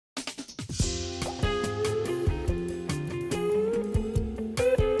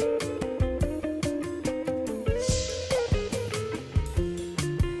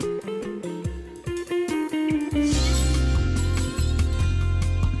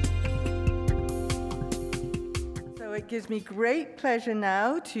gives me great pleasure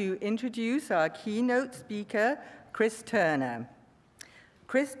now to introduce our keynote speaker, Chris Turner.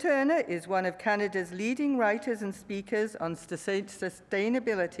 Chris Turner is one of Canada's leading writers and speakers on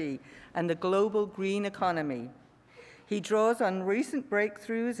sustainability and the global green economy. He draws on recent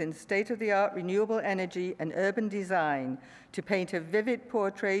breakthroughs in state-of-the-art renewable energy and urban design to paint a vivid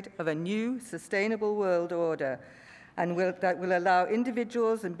portrait of a new sustainable world order that will allow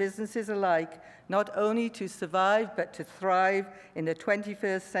individuals and businesses alike not only to survive but to thrive in the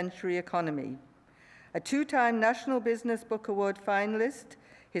 21st century economy. A two-time National Business Book Award finalist,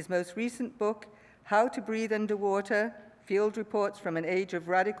 his most recent book, How to Breathe Underwater, Field Reports from an Age of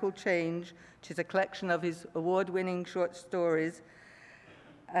Radical Change, which is a collection of his award-winning short stories,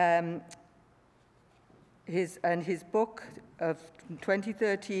 his book of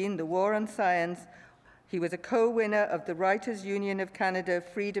 2013, The War on Science. He was a co-winner of the Writers' Union of Canada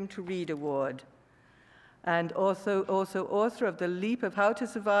Freedom to Read Award, and also author of The Leap of How to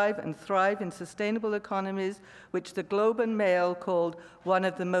Survive and Thrive in Sustainable Economies, which the Globe and Mail called one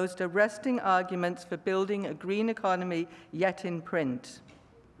of the most arresting arguments for building a green economy yet in print.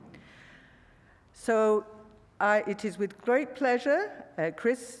 So it is with great pleasure,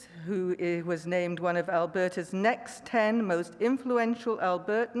 Chris, who was named one of Alberta's next 10 most influential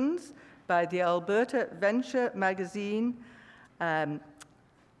Albertans by the Alberta Venture magazine.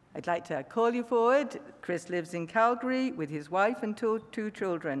 I'd like to call you forward. Chris lives in Calgary with his wife and two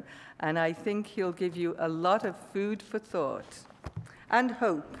children, and I think he'll give you a lot of food for thought and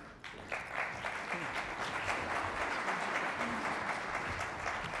hope.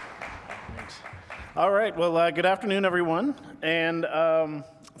 All right, well, good afternoon, everyone. And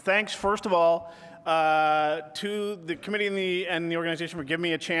thanks, first of all, to the committee and the organization for giving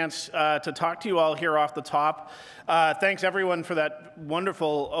me a chance to talk to you all here off the top. Thanks, everyone, for that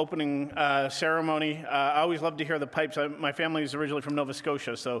wonderful opening ceremony. I always love to hear the pipes. My family is originally from Nova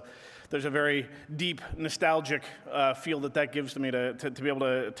Scotia, so there's a very deep, nostalgic feel that gives to me to be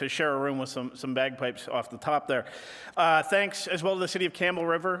able to share a room with some bagpipes off the top there. Thanks as well to the City of Campbell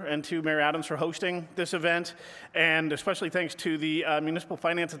River and to Mayor Adams for hosting this event, and especially thanks to the Municipal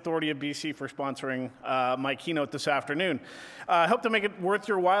Finance Authority of BC for sponsoring my keynote this afternoon. I hope to make it worth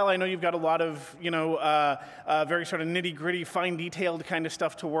your while. I know you've got a lot of, very sort of nitty-gritty, fine-detailed kind of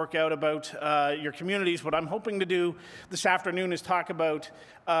stuff to work out about your communities. What I'm hoping to do this afternoon is talk about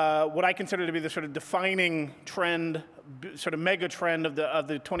what I consider to be the sort of defining trend, sort of mega trend of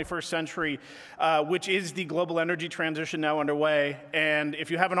the 21st century, which is the global energy transition now underway. And if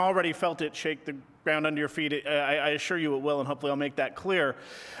you haven't already felt it shake the ground under your feet, I assure you it will, and hopefully I'll make that clear.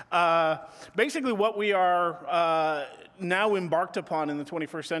 Basically, what we are now embarked upon in the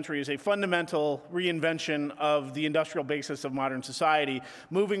 21st century is a fundamental reinvention of the industrial basis of modern society,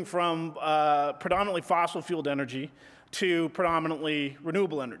 moving from predominantly fossil-fueled energy to predominantly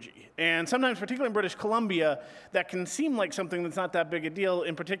renewable energy. And sometimes, particularly in British Columbia, that can seem like something that's not that big a deal,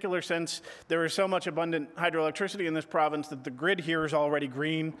 in particular since there is so much abundant hydroelectricity in this province that the grid here is already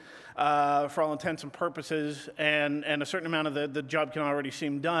green for all intents and purposes, and a certain amount of the job can already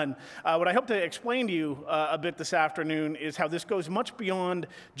seem done. What I hope to explain to you a bit this afternoon is how this goes much beyond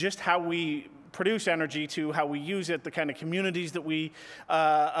just how we produce energy to how we use it, the kind of communities that we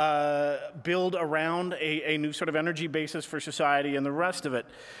build around a new sort of energy basis for society and the rest of it.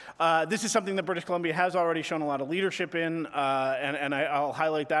 This is something that British Columbia has already shown a lot of leadership in, and I'll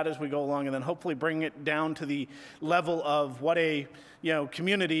highlight that as we go along, and then hopefully bring it down to the level of what a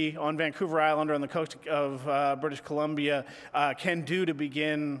community on Vancouver Island or on the coast of British Columbia can do to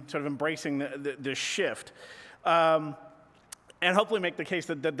begin sort of embracing this shift. And hopefully make the case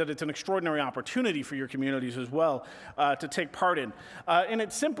that it's an extraordinary opportunity for your communities as well to take part in. In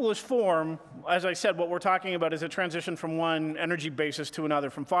its simplest form, as I said, what we're talking about is a transition from one energy basis to another,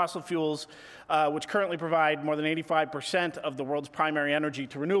 from fossil fuels, which currently provide more than 85% of the world's primary energy,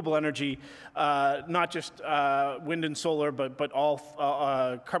 to renewable energy, not just wind and solar, but all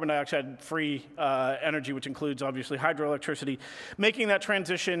carbon dioxide-free energy, which includes, obviously, hydroelectricity, making that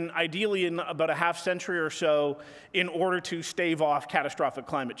transition ideally in about a half century or so in order to stave off catastrophic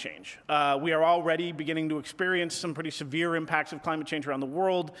climate change. We are already beginning to experience some pretty severe impacts of climate change around the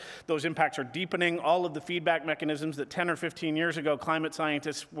world. Those impacts are deepening. All of the feedback mechanisms that 10 or 15 years ago climate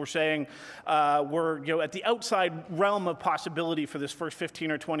scientists were saying were at the outside realm of possibility for this first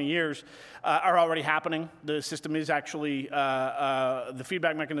 15 or 20 years are already happening. The system is actually, the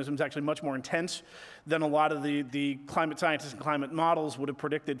feedback mechanism is actually much more intense than a lot of the climate scientists and climate models would have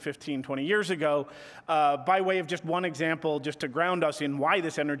predicted 15, 20 years ago. By way of just one example, just to ground us in why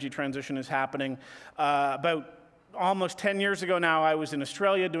this energy transition is happening, about almost 10 years ago now, I was in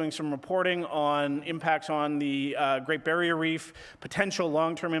Australia doing some reporting on impacts on the Great Barrier Reef, potential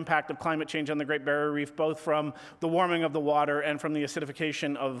long-term impact of climate change on the Great Barrier Reef, both from the warming of the water and from the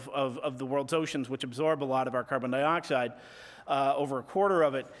acidification of the world's oceans, which absorb a lot of our carbon dioxide, over a quarter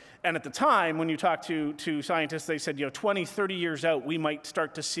of it. And at the time, when you talk to scientists, they said, 20, 30 years out, we might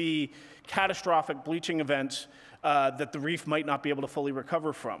start to see catastrophic bleaching events that the reef might not be able to fully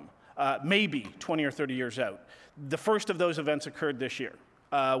recover from. Maybe 20 or 30 years out. The first of those events occurred this year.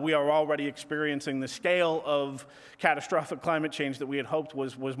 We are already experiencing the scale of catastrophic climate change that we had hoped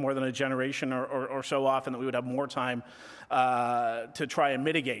was more than a generation or so off, and that we would have more time to try and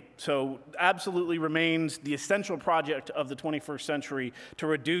mitigate. So absolutely remains the essential project of the 21st century to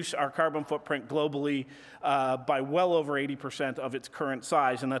reduce our carbon footprint globally by well over 80% of its current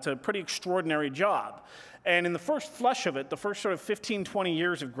size, and that's a pretty extraordinary job. And in the first flush of it, the first sort of 15, 20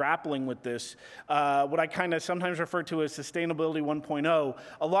 years of grappling with this, what I kind of sometimes refer to as sustainability 1.0,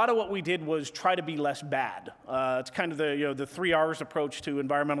 a lot of what we did was try to be less bad. It's kind of the 3 R's approach to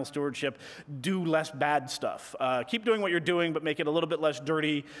environmental stewardship: do less bad stuff. Keep doing what you're doing, but make it a little bit less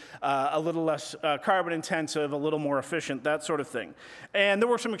dirty, a little less carbon intensive, a little more efficient, that sort of thing. And there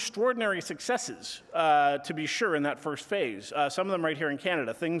were some extraordinary successes, to be sure, in that first phase. Some of them right here in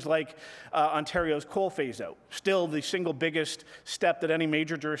Canada, things like Ontario's coal phase out. Still the single biggest step that any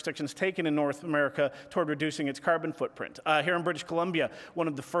major jurisdiction's taken in North America toward reducing its carbon footprint. Here in British Columbia, one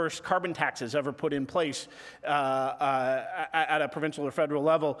of the first carbon taxes ever put in place at a provincial or federal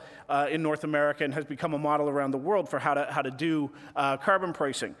level in North America, and has become a model around the world for how to do carbon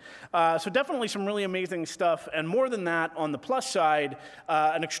pricing. So definitely some really amazing stuff, and more than that, on the plus side,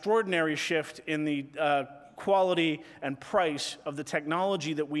 an extraordinary shift in the quality and price of the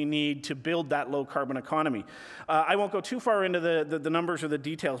technology that we need to build that low carbon economy. I won't go too far into the numbers or the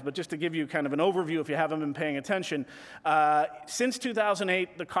details, but just to give you kind of an overview if you haven't been paying attention, since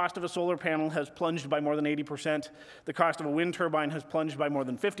 2008, the cost of a solar panel has plunged by more than 80%. The cost of a wind turbine has plunged by more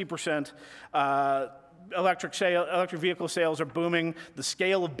than 50%. Electric vehicle sales are booming. The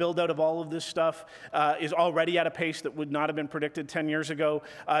scale of build-out of all of this stuff is already at a pace that would not have been predicted 10 years ago.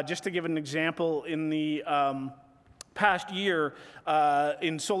 Just to give an example, in the past year,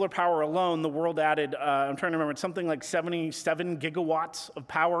 in solar power alone, the world added, I'm trying to remember, it's something like 77 gigawatts of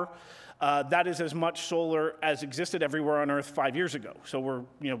power. That is as much solar as existed everywhere on Earth 5 years ago. So we're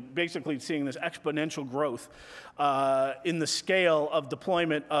basically seeing this exponential growth in the scale of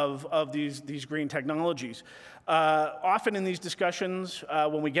deployment of these green technologies. Often in these discussions,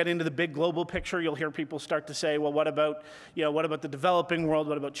 when we get into the big global picture, you'll hear people start to say, well, what about the developing world?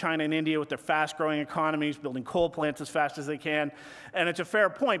 What about China and India with their fast-growing economies, building coal plants as fast as they can? And it's a fair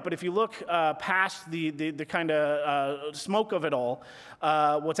point, but if you look past the kind of smoke of it all,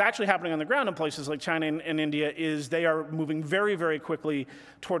 what's actually happening on the ground in places like China and India is they are moving very, very quickly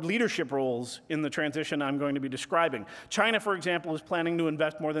toward leadership roles in the transition I'm going to be describing. China, for example, is planning to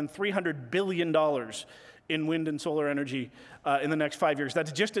invest more than $300 billion in wind and solar energy in the next 5 years.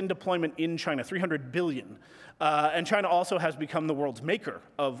 That's just in deployment in China, $300 billion. And China also has become the world's maker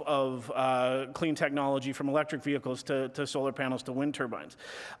of clean technology, from electric vehicles to solar panels to wind turbines.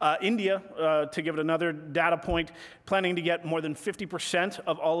 India, to give it another data point, planning to get more than 50%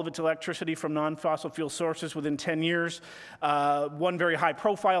 of all of its electricity from non-fossil fuel sources within 10 years. One very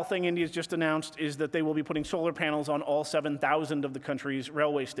high-profile thing India's just announced is that they will be putting solar panels on all 7,000 of the country's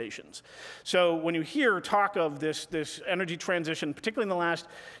railway stations. So when you hear talk of this energy transition, particularly in the last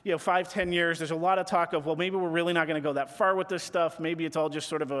 5-10 years, there's a lot of talk of, well, maybe we're really not going to go that far with this stuff. Maybe it's all just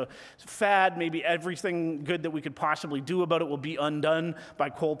sort of a fad. Maybe everything good that we could possibly do about it will be undone by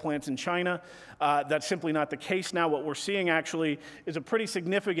coal plants in China. That's simply not the case now. What we're seeing actually is a pretty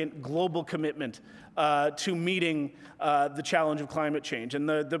significant global commitment to meeting the challenge of climate change. And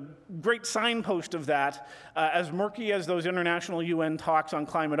the great signpost of that, as murky as those international UN talks on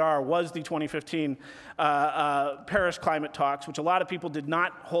climate are, was the 2015 Paris climate talks, which a lot of people did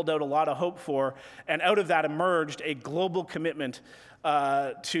not hold out a lot of hope for. And out of that emerged a global commitment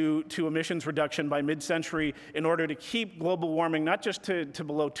to emissions reduction by mid-century in order to keep global warming not just to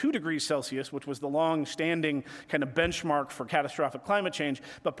below 2 degrees Celsius, which was the long-standing kind of benchmark for catastrophic climate change,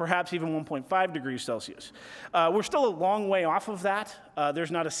 but perhaps even 1.5 degrees Celsius. We're still a long way off of that.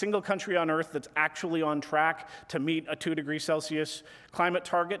 There's not a single country on Earth that's actually on track to meet a 2 degrees Celsius climate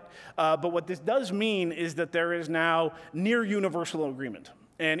target. But what this does mean is that there is now near universal agreement.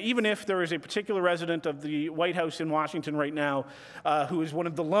 And even if there is a particular resident of the White House in Washington right now who is one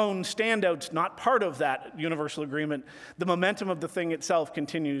of the lone standouts, not part of that universal agreement, the momentum of the thing itself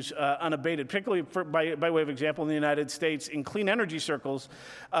continues unabated, particularly by way of example in the United States. In clean energy circles,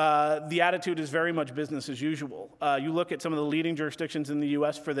 the attitude is very much business as usual. You look at some of the leading jurisdictions in the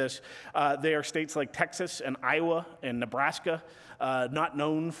US for this, they are states like Texas and Iowa and Nebraska, not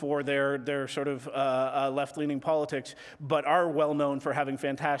known for their sort of left-leaning politics, but are well known for having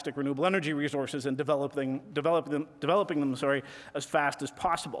fantastic renewable energy resources and developing them as fast as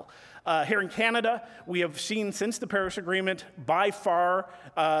possible. Here in Canada, we have seen since the Paris Agreement, by far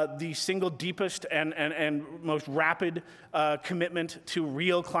the single deepest and most rapid commitment to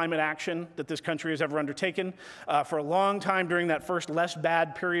real climate action that this country has ever undertaken. For a long time during that first less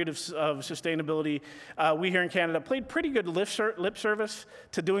bad period of sustainability, we here in Canada played pretty good lip service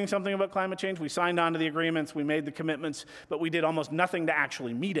to doing something about climate change. We signed on to the agreements, we made the commitments, but we did almost nothing to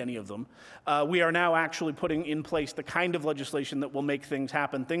actually meet any of them. We are now actually putting in place the kind of legislation that will make things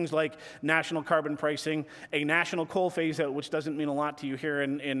happen. Things like national carbon pricing, a national coal phase-out, which doesn't mean a lot to you here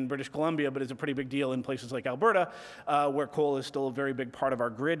in British Columbia, but is a pretty big deal in places like Alberta, where coal is still a very big part of our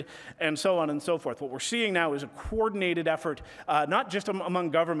grid, and so on and so forth. What we're seeing now is a coordinated effort, not just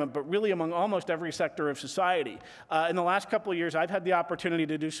among government, but really among almost every sector of society. In the last couple of years, I've had the opportunity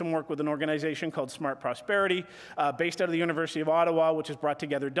to do some work with an organization called Smart Prosperity, based out of the University of Ottawa, which has brought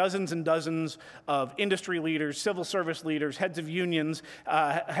together dozens and dozens of industry leaders, civil service leaders, heads of unions,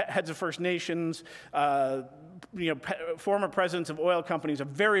 heads of First Nations, former presidents of oil companies, a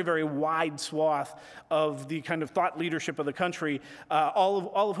very, very wide swath of the kind of thought leadership of the country,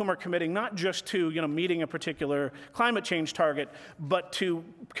 all of whom are committing not just to meeting a particular climate change target, but to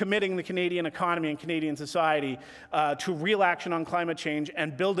committing the Canadian economy and Canadian society to real action on climate change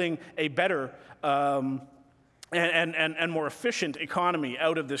and building a better and more efficient economy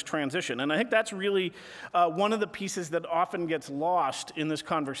out of this transition. And I think that's really one of the pieces that often gets lost in this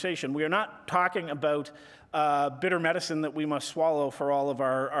conversation. We are not talking about bitter medicine that we must swallow for all of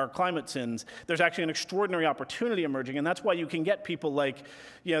our climate sins. There's actually an extraordinary opportunity emerging, and that's why you can get people like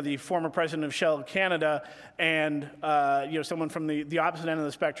the former president of Shell Canada and someone from the opposite end of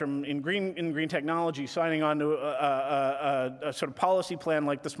the spectrum in green technology signing on to a sort of policy plan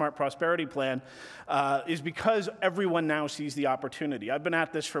like the Smart Prosperity Plan, is because everyone now sees the opportunity. I've been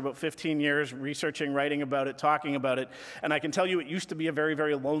at this for about 15 years, researching, writing about it, talking about it, and I can tell you it used to be a very,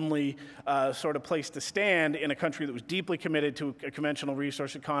 very lonely sort of place to stand in a country that was deeply committed to a conventional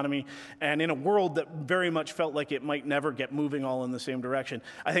resource economy and in a world that very much felt like it might never get moving all in the same direction.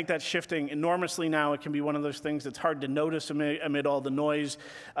 I think that's shifting enormously now. It can be one of those things that's hard to notice amid all the noise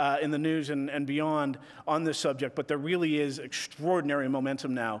in the news and beyond on this subject, but there really is extraordinary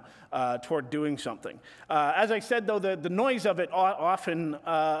momentum now toward doing something. As I said, though, the noise of it often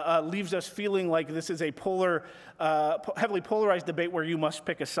leaves us feeling like this is a heavily polarized debate where you must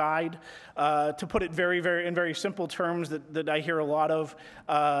pick a side. To put it in very simple terms that I hear a lot of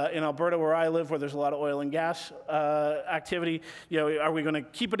in Alberta, where I live, where there's a lot of oil and gas activity, are we going to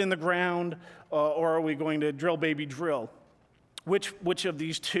keep it in the ground or are we going to drill, baby, drill? Which of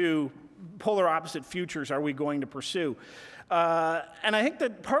these two polar opposite futures are we going to pursue? And I think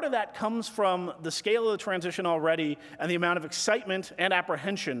that part of that comes from the scale of the transition already and the amount of excitement and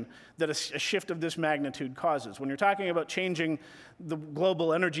apprehension that a shift of this magnitude causes. When you're talking about changing the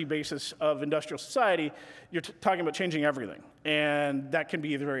global energy basis of industrial society, you're talking about changing everything. And that can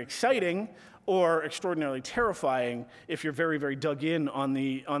be either very exciting or extraordinarily terrifying if you're very, very dug in on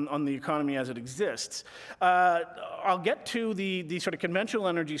the economy as it exists. I'll get to the sort of conventional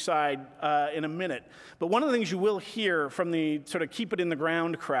energy side in a minute, but one of the things you will hear from the sort of keep it in the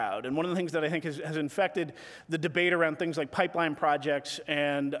ground crowd, and one of the things that I think has infected the debate around things like pipeline projects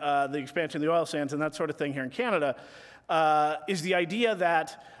and the expansion of the oil sands and that sort of thing here in Canada, is the idea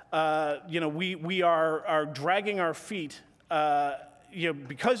that we are dragging our feet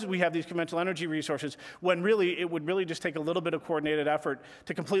because we have these conventional energy resources, when really it would really just take a little bit of coordinated effort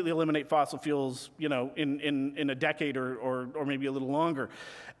to completely eliminate fossil fuels, in a decade or maybe a little longer.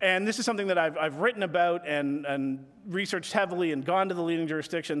 And this is something that I've written about and researched heavily and gone to the leading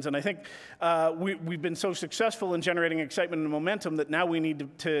jurisdictions. And I think we've been so successful in generating excitement and momentum that now we need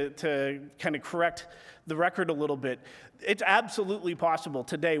to kind of correct the record a little bit. It's absolutely possible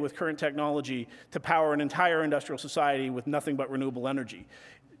today with current technology to power an entire industrial society with nothing but renewable energy.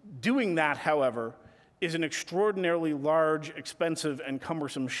 Doing that, however, is an extraordinarily large, expensive, and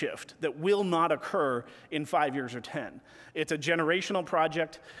cumbersome shift that will not occur in 5 years or 10. It's a generational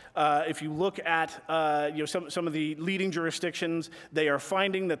project. If you look at some of the leading jurisdictions, they are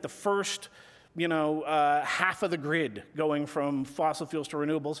finding that the first half of the grid going from fossil fuels to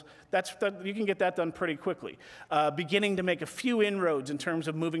renewables, you can get that done pretty quickly. Beginning to make a few inroads in terms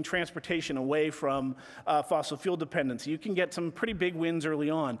of moving transportation away from fossil fuel dependency. You can get some pretty big wins early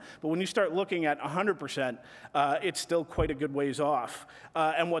on, but when you start looking at 100%, it's still quite a good ways off.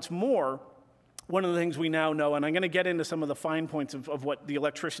 And what's more, one of the things we now know, and I'm going to get into some of the fine points of what the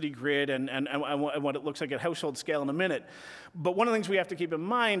electricity grid and what it looks like at household scale in a minute, but one of the things we have to keep in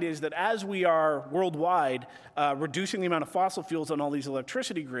mind is that as we are worldwide reducing the amount of fossil fuels on all these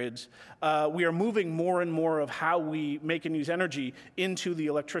electricity grids, we are moving more and more of how we make and use energy into the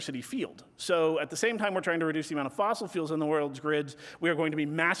electricity field. So at the same time we're trying to reduce the amount of fossil fuels on the world's grids, we are going to be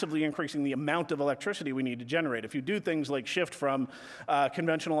massively increasing the amount of electricity we need to generate. If you do things like shift from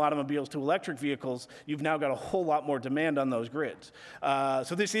conventional automobiles to electric vehicles, you've now got a whole lot more demand on those grids.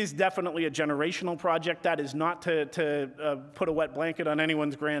 So this is definitely a generational project. That is not to put a wet blanket on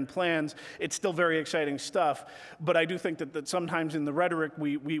anyone's grand plans. It's still very exciting stuff, but I do think that sometimes in the rhetoric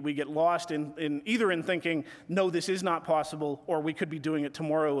we get lost in either in thinking, no, this is not possible, or we could be doing it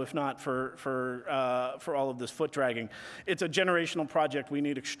tomorrow if not for all of this foot dragging. It's a generational project. We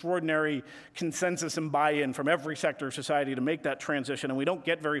need extraordinary consensus and buy-in from every sector of society to make that transition, and we don't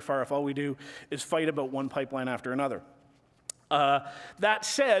get very far if all we do is fight about one pipeline after another. That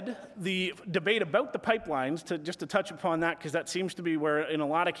said, the debate about the pipelines, just to touch upon that, because that seems to be where in a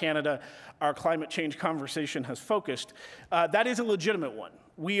lot of Canada our climate change conversation has focused, that is a legitimate one.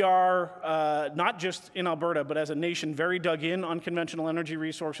 We are, not just in Alberta, but as a nation, very dug in on conventional energy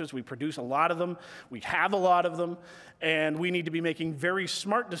resources. We produce a lot of them. We have a lot of them. And we need to be making very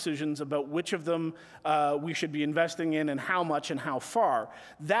smart decisions about which of them we should be investing in and how much and how far.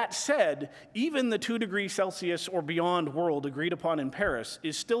 That said, even the 2 degrees Celsius or beyond world agreed upon in Paris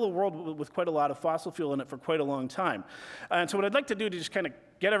is still a world with quite a lot of fossil fuel in it for quite a long time. And so what I'd like to do to just kind of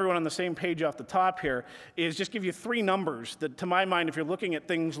get everyone on the same page off the top here is just give you 3 numbers that, to my mind, if you're looking at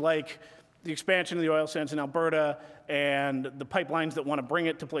things like the expansion of the oil sands in Alberta and the pipelines that want to bring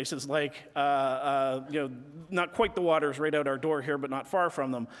it to places like, not quite the waters right out our door here, but not far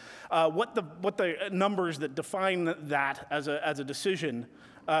from them, what the numbers that define that as a decision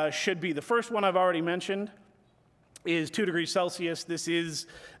should be. The first one I've already mentioned is 2 degrees Celsius. This is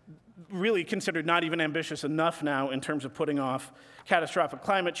really considered not even ambitious enough now in terms of putting off catastrophic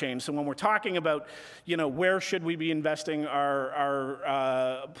climate change. So when we're talking about, where should we be investing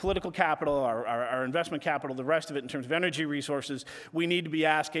our political capital, our investment capital, the rest of it in terms of energy resources, we need to be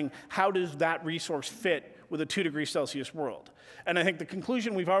asking, how does that resource fit with a 2 degrees Celsius world? And I think the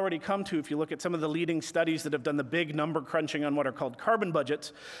conclusion we've already come to, if you look at some of the leading studies that have done the big number crunching on what are called carbon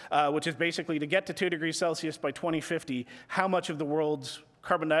budgets, which is basically to get to 2 degrees Celsius by 2050, how much of the world's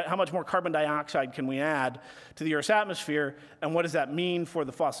how much more carbon dioxide can we add to the Earth's atmosphere, and what does that mean for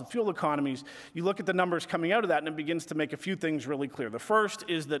the fossil fuel economies? You look at the numbers coming out of that, and it begins to make a few things really clear. The first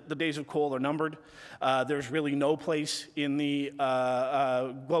is that the days of coal are numbered. There's really no place in the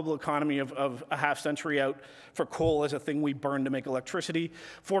global economy of a half century out for coal as a thing we burn to make electricity.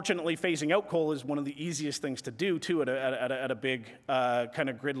 Fortunately, phasing out coal is one of the easiest things to do, too, at a big kind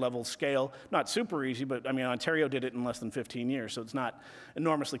of grid-level scale. Not super easy, but, I mean, Ontario did it in less than 15 years, so it's not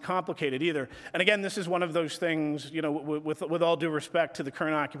enormously complicated either. And again, this is one of those things, with all due respect to the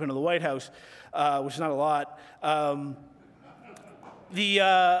current occupant of the White House, which is not a lot,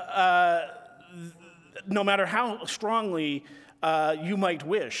 no matter how strongly you might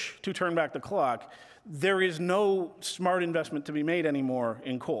wish to turn back the clock, there is no smart investment to be made anymore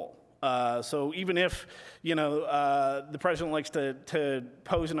in coal. So even if, the president likes to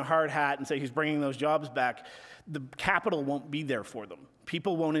pose in a hard hat and say he's bringing those jobs back, the capital won't be there for them.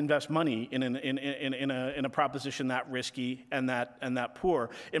 People won't invest money in a proposition that risky and that poor,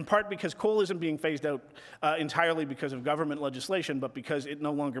 in part because coal isn't being phased out entirely because of government legislation, but because it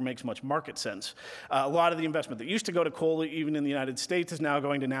no longer makes much market sense. A lot of the investment that used to go to coal, even in the United States, is now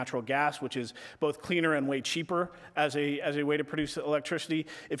going to natural gas, which is both cleaner and way cheaper as a way to produce electricity.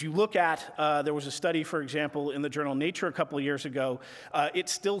 If you look at, there was a study, for example, in the journal Nature a couple of years ago, it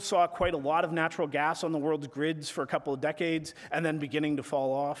still saw quite a lot of natural gas on the world's grids for a couple of decades, and then beginning to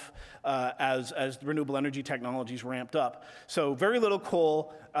fall off as renewable energy technologies ramped up. So very little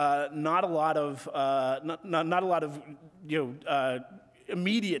coal, not a lot of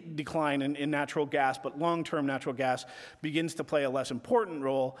immediate decline in natural gas, but long-term natural gas begins to play a less important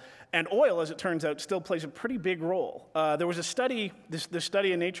role. And oil, as it turns out, still plays a pretty big role. There was a study, this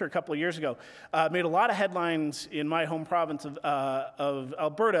study in Nature a couple of years ago, made a lot of headlines in my home province of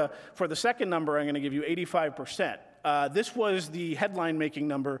Alberta. For the second number, I'm going to give you 85%. This was the headline-making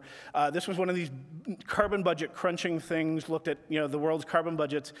number. This was one of these carbon budget crunching things, looked at the world's carbon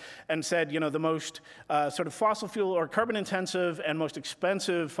budgets and said the most sort of fossil fuel or carbon-intensive and most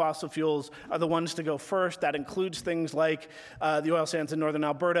expensive fossil fuels are the ones to go first. That includes things like the oil sands in northern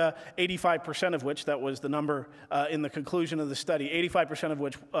Alberta, 85% of which, that was the number in the conclusion of the study, 85% of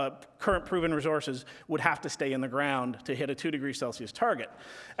which current proven resources would have to stay in the ground to hit a 2 degrees Celsius target.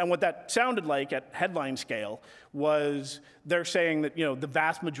 And what that sounded like at headline scale was they're saying that the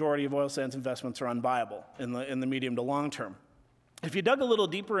vast majority of oil sands investments are unviable in the medium to long term. If you dug a little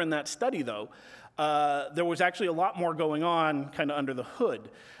deeper in that study, though, there was actually a lot more going on kind of under the hood.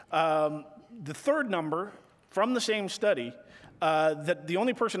 The third number from the same study, that the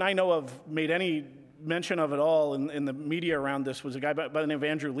only person I know of made any mention of it all in the media around this, was a guy by the name of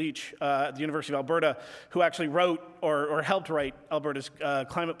Andrew Leach at the University of Alberta, who actually wrote or helped write Alberta's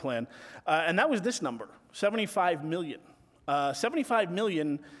climate plan. And that was this number, 75 million. 75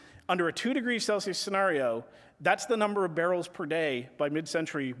 million under a 2 degrees Celsius scenario. That's the number of barrels per day by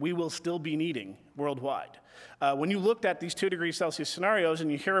mid-century we will still be needing worldwide. When you looked at these 2 degrees Celsius scenarios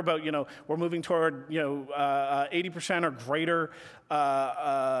and you hear about, we're moving toward, 80% or greater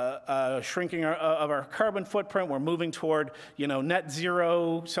shrinking of our carbon footprint, we're moving toward, net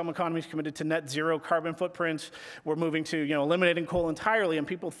zero, some economies committed to net zero carbon footprints, we're moving to, eliminating coal entirely, and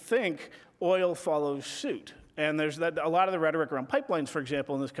people think oil follows suit. And there's a lot of the rhetoric around pipelines, for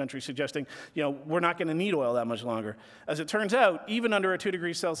example, in this country suggesting, we're not going to need oil that much longer. As it turns out, even under a 2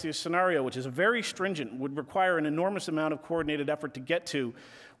 degrees Celsius scenario, which is very stringent, would require an enormous amount of coordinated effort to get to,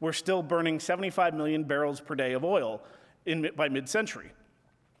 we're still burning 75 million barrels per day of oil by mid-century.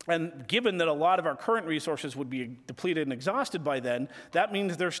 And given that a lot of our current resources would be depleted and exhausted by then, that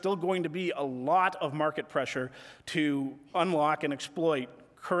means there's still going to be a lot of market pressure to unlock and exploit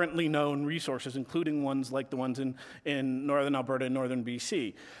currently known resources, including ones like the ones in northern Alberta and northern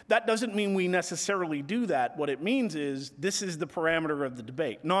BC. That doesn't mean we necessarily do that. What it means is this is the parameter of the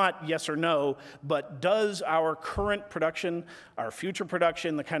debate. Not yes or no, but does our current production, our future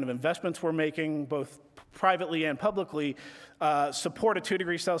production, the kind of investments we're making, both privately and publicly, support a 2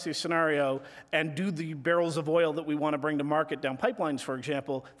 degrees Celsius scenario, and do the barrels of oil that we want to bring to market down pipelines, for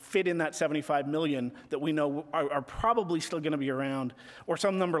example, fit in that 75 million that we know are probably still going to be around, or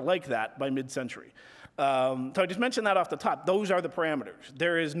some number like that by mid-century. So I just mentioned that off the top. Those are the parameters.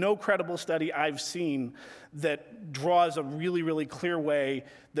 There is no credible study I've seen that draws a really, really clear way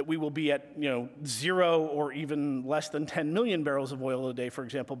that we will be at 0 or even less than 10 million barrels of oil a day, for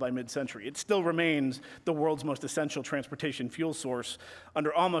example, by mid-century. It still remains the world's most essential transportation fuel source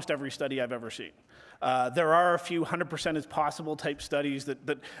under almost every study I've ever seen. There are a few 100% is possible type studies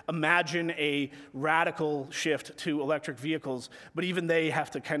that imagine a radical shift to electric vehicles, but even they have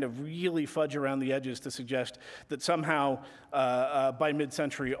to kind of really fudge around the edges to suggest that somehow by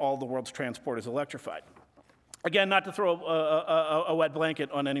mid-century all the world's transport is electrified. Again, not to throw a wet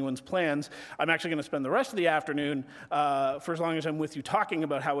blanket on anyone's plans, I'm actually going to spend the rest of the afternoon, for as long as I'm with you, talking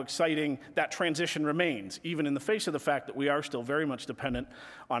about how exciting that transition remains, even in the face of the fact that we are still very much dependent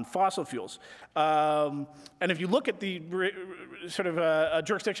on fossil fuels. And if you look at the sort of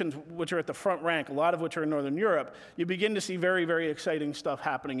jurisdictions which are at the front rank, a lot of which are in Northern Europe, you begin to see very, very exciting stuff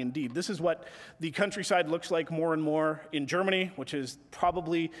happening indeed. This is what the countryside looks like more and more in Germany, which is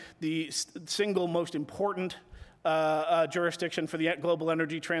probably the single most important jurisdiction for the global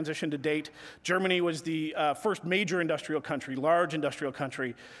energy transition to date. Germany was the first major industrial country, large industrial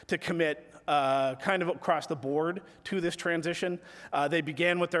country, to commit kind of across the board to this transition. They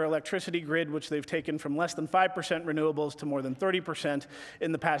began with their electricity grid, which they've taken from less than 5% renewables to more than 30%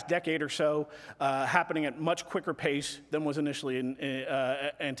 in the past decade or so, happening at much quicker pace than was initially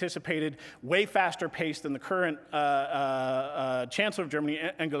anticipated, way faster pace than the current Chancellor of Germany,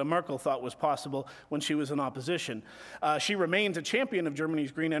 Angela Merkel, thought was possible when she was in opposition. She remains a champion of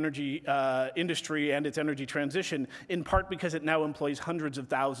Germany's green energy industry and its energy transition, in part because it now employs hundreds of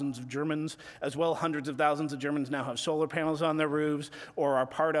thousands of Germans. As well, hundreds of thousands of Germans now have solar panels on their roofs or are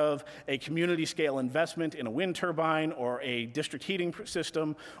part of a community-scale investment in a wind turbine or a district heating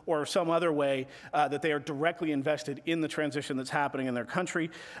system or some other way that they are directly invested in the transition that's happening in their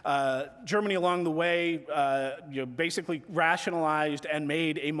country. Germany, along the way, basically rationalized and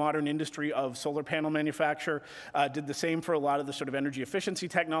made a modern industry of solar panel manufacture. did the same for a lot of the sort of energy efficiency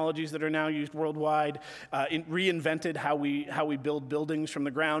technologies that are now used worldwide, reinvented how we build buildings from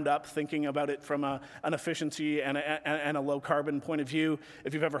the ground up, thinking about it from an efficiency and a low carbon point of view.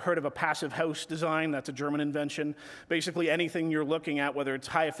 If you've ever heard of a passive house design, that's a German invention. Basically anything you're looking at, whether it's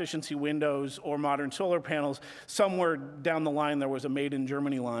high efficiency windows or modern solar panels, somewhere down the line there was a made in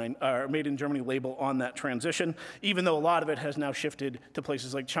Germany label on that transition, even though a lot of it has now shifted to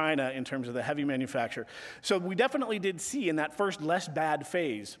places like China in terms of the heavy manufacture. So we definitely did see in that first less bad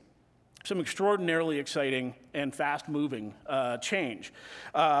phase some extraordinarily exciting and fast-moving change.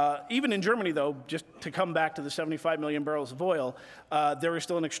 Even in Germany, though, just to come back to the 75 million barrels of oil, there is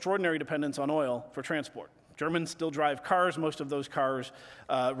still an extraordinary dependence on oil for transport. Germans still drive cars. Most of those cars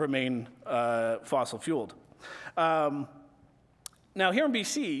remain fossil-fueled. Now, here in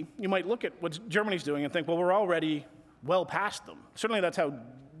BC, you might look at what Germany's doing and think, well, we're already well past them. Certainly that's how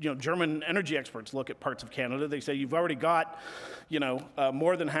German energy experts look at parts of Canada. They say you've already got,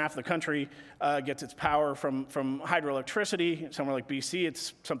 more than half the country gets its power from hydroelectricity. Somewhere like BC,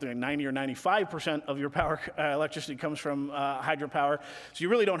 it's something like 90 or 95% of your power electricity comes from hydropower. So you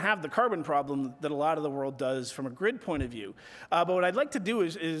really don't have the carbon problem that a lot of the world does from a grid point of view. But what I'd like to do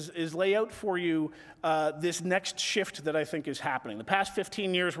is lay out for you this next shift that I think is happening. The past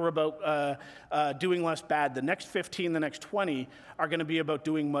 15 years were about doing less bad. The next 15, the next 20 are going to be about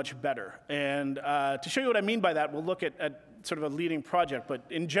doing much better. And to show you what I mean by that, we'll look at sort of a leading project. But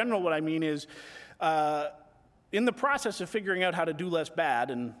in general, what I mean is in the process of figuring out how to do less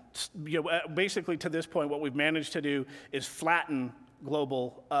bad, and basically to this point, what we've managed to do is flatten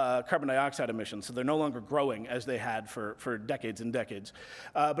global carbon dioxide emissions, so they're no longer growing as they had for decades and decades.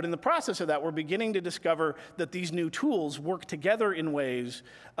 But in the process of that, we're beginning to discover that these new tools work together in ways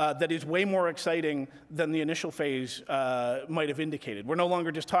that is way more exciting than the initial phase might have indicated. We're no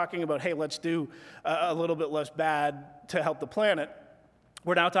longer just talking about, hey, let's do a little bit less bad to help the planet.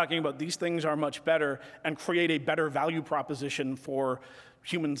 We're now talking about these things are much better and create a better value proposition for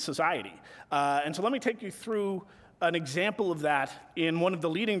human society. And so let me take you through an example of that in one of the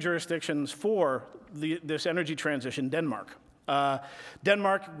leading jurisdictions for this energy transition, Denmark.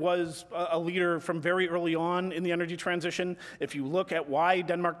 Denmark was a leader from very early on in the energy transition. If you look at why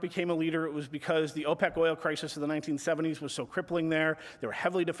Denmark became a leader, it was because the OPEC oil crisis of the 1970s was so crippling there. They were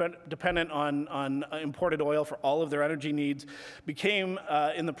heavily dependent on imported oil for all of their energy needs. Became,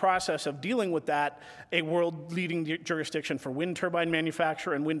 in the process of dealing with that, a world-leading jurisdiction for wind turbine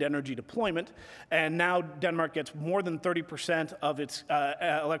manufacture and wind energy deployment. And now Denmark gets more than 30% of its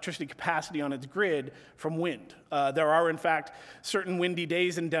electricity capacity on its grid from wind. There are, in fact, certain windy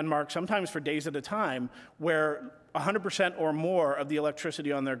days in Denmark, sometimes for days at a time, where 100% or more of the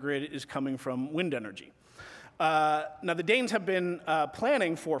electricity on their grid is coming from wind energy. Now, the Danes have been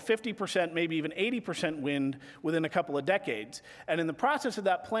planning for 50%, maybe even 80% wind within a couple of decades. And in the process of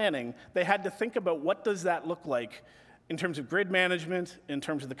that planning, they had to think about what does that look like in terms of grid management, in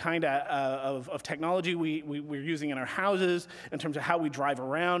terms of the kind of technology we're using in our houses, in terms of how we drive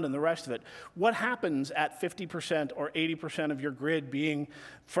around and the rest of it. What happens at 50% or 80% of your grid being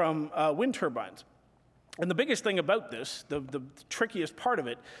from wind turbines? And the biggest thing about this, the trickiest part of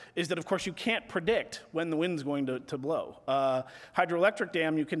it, is that, of course, you can't predict when the wind's going to blow. Hydroelectric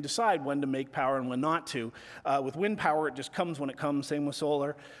dam, you can decide when to make power and when not to. With wind power, it just comes when it comes, same with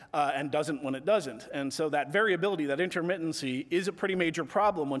solar, and doesn't when it doesn't. And so that variability, that intermittency, is a pretty major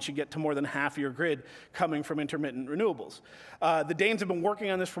problem once you get to more than half of your grid coming from intermittent renewables. The Danes have been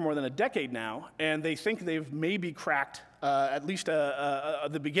working on this for more than a decade now, and they think they've maybe cracked at least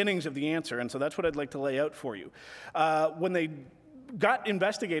the beginnings of the answer, and so that's what I'd like to lay out for you. When they got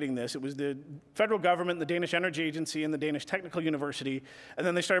investigating this, it was the federal government, the Danish Energy Agency, and the Danish Technical University, and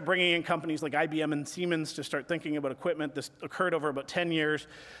then they started bringing in companies like IBM and Siemens to start thinking about equipment. This occurred over about 10 years.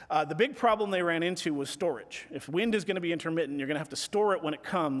 The big problem they ran into was storage. If wind is going to be intermittent, you're going to have to store it when it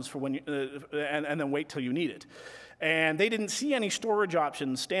comes for when you, and then wait till you need it. And they didn't see any storage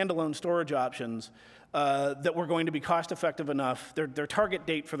options, standalone storage options, that were going to be cost-effective enough. Their target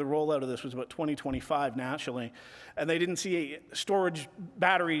date for the rollout of this was about 2025 nationally, and they didn't see storage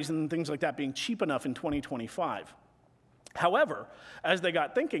batteries and things like that being cheap enough in 2025. However, as they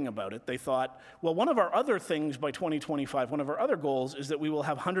got thinking about it, they thought, well, one of our other things by 2025, one of our other goals is that we will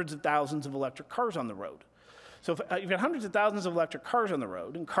have hundreds of thousands of electric cars on the road. So if you've got hundreds of thousands of electric cars on the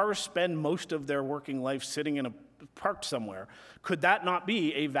road, and cars spend most of their working life sitting in parked somewhere. Could that not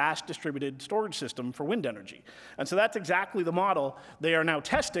be a vast distributed storage system for wind energy? And so that's exactly the model they are now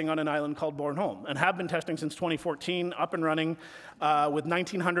testing on an island called Bornholm, and have been testing since 2014, up and running with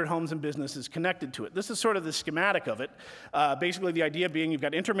 1,900 homes and businesses connected to it. This is sort of the schematic of it. Basically, the idea being you've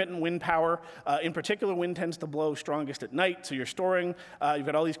got intermittent wind power. In particular, wind tends to blow strongest at night, so you're storing, you've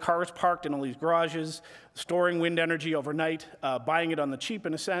got all these cars parked in all these garages, storing wind energy overnight, buying it on the cheap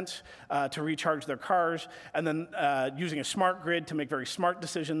in a sense to recharge their cars, and then using a smart grid to make very smart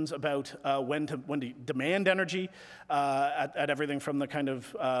decisions about when to demand energy at everything from the kind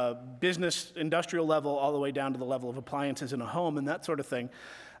of business, industrial level all the way down to the level of appliances in a home and that sort of thing.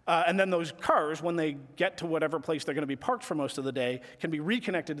 And then those cars, when they get to whatever place they're going to be parked for most of the day, can be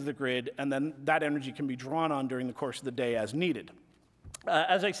reconnected to the grid, and then that energy can be drawn on during the course of the day as needed.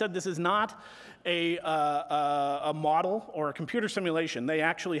 As I said, this is not a model or a computer simulation. They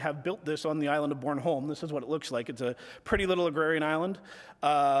actually have built this on the island of Bornholm. This is what it looks like. It's a pretty little agrarian island.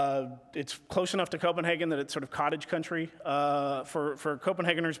 It's close enough to Copenhagen that it's sort of cottage country for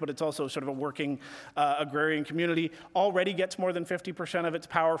Copenhageners, but it's also sort of a working agrarian community. Already gets more than 50% of its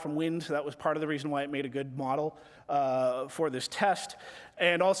power from wind, so that was part of the reason why it made a good model for this test,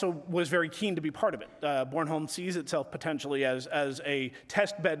 and also was very keen to be part of it. Bornholm sees itself potentially as a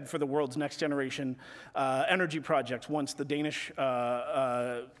test bed for the world's next generation energy projects once the Danish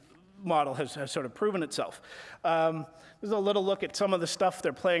model has sort of proven itself. This is a little look at some of the stuff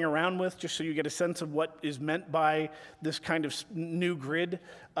they're playing around with, just so you get a sense of what is meant by this kind of new grid.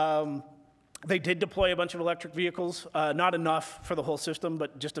 They did deploy a bunch of electric vehicles, not enough for the whole system,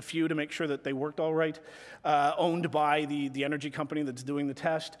 but just a few to make sure that they worked all right, owned by the energy company that's doing the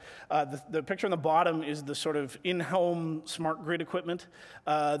test. The picture on the bottom is the sort of in-home smart grid equipment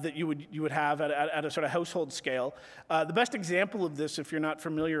that you would have at a sort of household scale. The best example of this, if you're not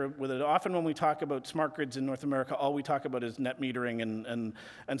familiar with it, often when we talk about smart grids in North America, all we talk about is net metering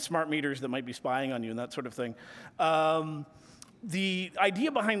and smart meters that might be spying on you and that sort of thing. The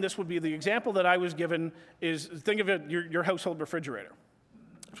idea behind this would be the example that I was given is, think of it, your household refrigerator.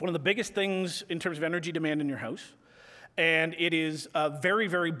 It's one of the biggest things in terms of energy demand in your house, and it is very,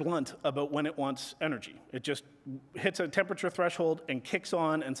 very blunt about when it wants energy. It just hits a temperature threshold and kicks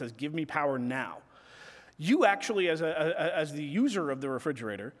on and says, give me power now. You actually, as the user of the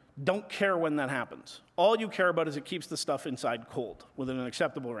refrigerator, don't care when that happens. All you care about is it keeps the stuff inside cold within an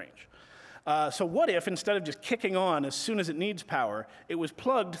acceptable range. So what if, instead of just kicking on as soon as it needs power, it was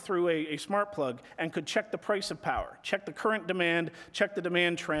plugged through a smart plug and could check the price of power, check the current demand, check the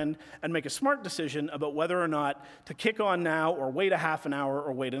demand trend, and make a smart decision about whether or not to kick on now or wait a half an hour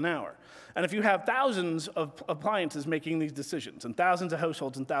or wait an hour. And if you have thousands of appliances making these decisions and thousands of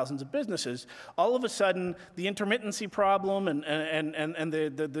households and thousands of businesses, all of a sudden the intermittency problem and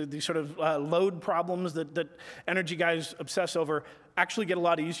the sort of load problems that energy guys obsess over actually get a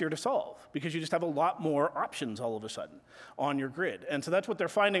lot easier to solve, because you just have a lot more options all of a sudden on your grid. And so that's what they're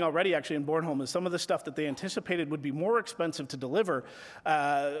finding already actually in Bornholm, is some of the stuff that they anticipated would be more expensive to deliver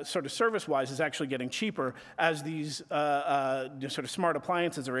sort of service-wise is actually getting cheaper as these sort of smart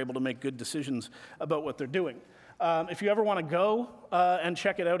appliances are able to make good decisions about what they're doing. If you ever want to go and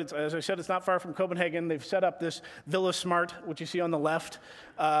check it out, as I said, it's not far from Copenhagen. They've set up this Villa Smart, which you see on the left,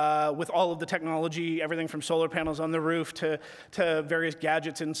 with all of the technology, everything from solar panels on the roof to various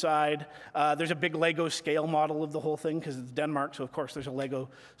gadgets inside. There's a big Lego scale model of the whole thing, because it's Denmark, so of course there's a Lego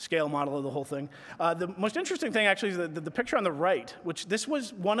scale model of the whole thing. The most interesting thing actually is the picture on the right, which this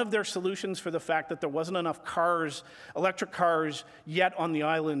was one of their solutions for the fact that there wasn't enough cars, electric cars, yet on the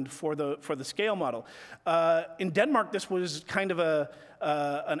island for the scale model. In Denmark, this was kind of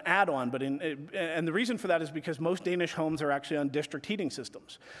an add-on, and the reason for that is because most Danish homes are actually on district heating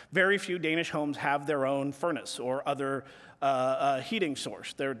systems. Very few Danish homes have their own furnace or other heating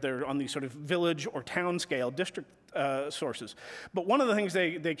source. They're on these sort of village or town scale district sources. But one of the things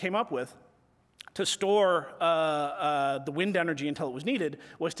they came up with to store the wind energy until it was needed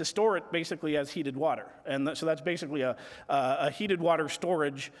was to store it basically as heated water. And so that's basically a heated water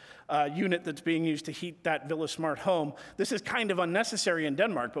storage unit that's being used to heat that Villa Smart home. This is kind of unnecessary in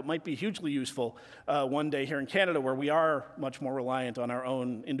Denmark, but might be hugely useful one day here in Canada, where we are much more reliant on our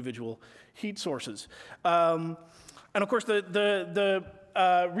own individual heat sources. And of course, the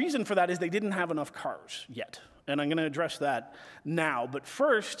reason for that is they didn't have enough cars yet. And I'm going to address that now. But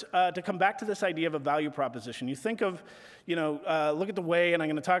first, to come back to this idea of a value proposition, you think of, look at the way, and I'm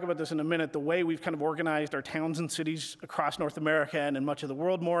going to talk about this in a minute, the way we've kind of organized our towns and cities across North America and in much of the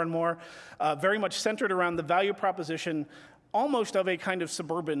world more and more, very much centered around the value proposition almost of a kind of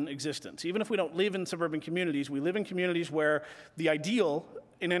suburban existence. Even if we don't live in suburban communities, we live in communities where the ideal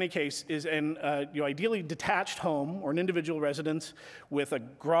in any case, is an ideally detached home or an individual residence with a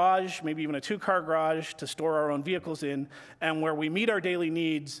garage, maybe even a 2-car garage to store our own vehicles in, and where we meet our daily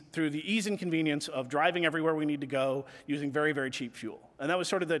needs through the ease and convenience of driving everywhere we need to go using very, very cheap fuel. And that was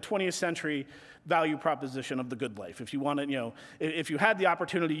sort of the 20th century value proposition of the good life. If you wanted, if you had the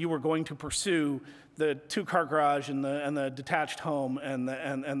opportunity, you were going to pursue the 2-car garage and the detached home and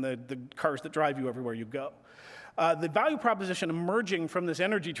the cars that drive you everywhere you go. The value proposition emerging from this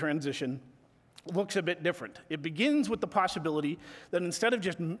energy transition looks a bit different. It begins with the possibility that instead of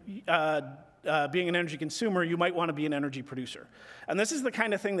just being an energy consumer, you might want to be an energy producer. And this is the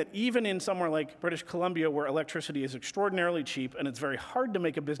kind of thing that even in somewhere like British Columbia, where electricity is extraordinarily cheap and it's very hard to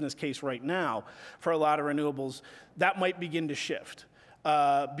make a business case right now for a lot of renewables, that might begin to shift.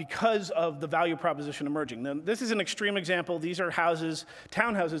 Because of the value proposition emerging. Now, this is an extreme example. These are houses,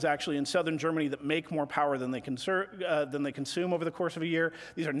 townhouses actually, in southern Germany that make more power than they consume over the course of a year.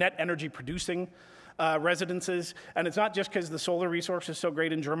 These are net energy producing residences. And it's not just because the solar resource is so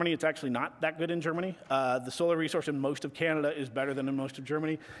great in Germany. It's actually not that good in Germany. The solar resource in most of Canada is better than in most of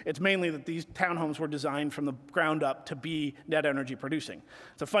Germany. It's mainly that these townhomes were designed from the ground up to be net energy producing.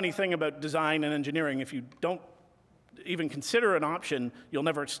 It's a funny thing about design and engineering. If you don't even consider an option, you'll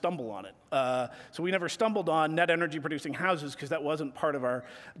never stumble on it. So we never stumbled on net energy producing houses because that wasn't part of our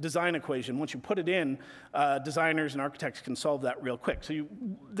design equation. Once you put it in, designers and architects can solve that real quick. So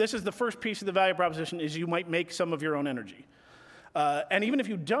this is the first piece of the value proposition, is you might make some of your own energy. And even if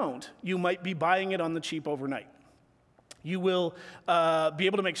you don't, you might be buying it on the cheap overnight. You will be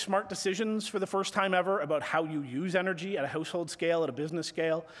able to make smart decisions for the first time ever about how you use energy at a household scale, at a business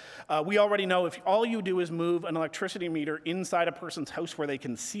scale. We already know if all you do is move an electricity meter inside a person's house where they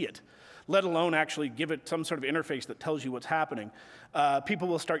can see it, let alone actually give it some sort of interface that tells you what's happening, people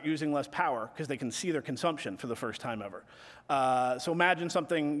will start using less power because they can see their consumption for the first time ever. So imagine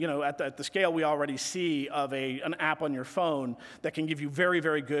something, at the scale we already see of an app on your phone that can give you very,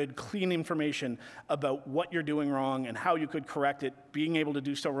 very good, clean information about what you're doing wrong and how you could correct it, being able to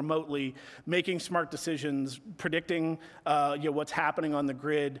do so remotely, making smart decisions, predicting what's happening on the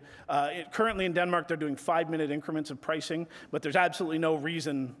grid. Currently in Denmark, they're doing 5-minute increments of pricing, but there's absolutely no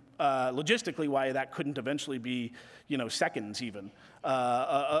reason logistically why that couldn't eventually be, seconds even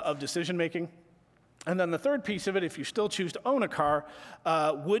of decision making. And then the third piece of it, if you still choose to own a car,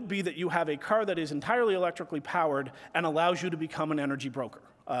 would be that you have a car that is entirely electrically powered and allows you to become an energy broker.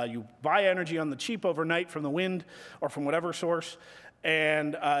 You buy energy on the cheap overnight from the wind or from whatever source,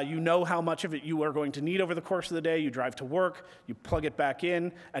 and you know how much of it you are going to need over the course of the day. You drive to work, you plug it back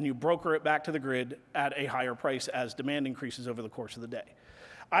in, and you broker it back to the grid at a higher price as demand increases over the course of the day.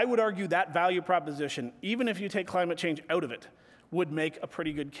 I would argue that value proposition, even if you take climate change out of it, would make a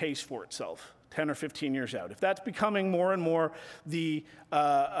pretty good case for itself 10 or 15 years out. If that's becoming more and more the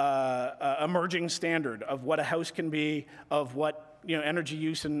emerging standard of what a house can be, of what energy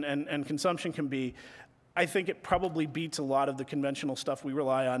use and consumption can be, I think it probably beats a lot of the conventional stuff we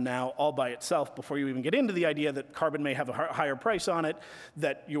rely on now all by itself before you even get into the idea that carbon may have a higher price on it,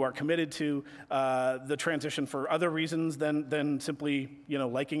 that you are committed to the transition for other reasons than simply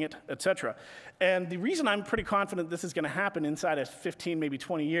liking it, et cetera. And the reason I'm pretty confident this is going to happen inside of 15, maybe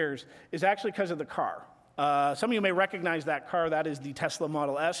 20 years is actually because of the car. Some of you may recognize that car. That is the Tesla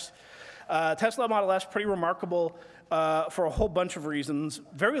Model S. Tesla Model S, pretty remarkable for a whole bunch of reasons,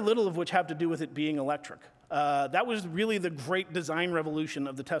 very little of which have to do with it being electric. That was really the great design revolution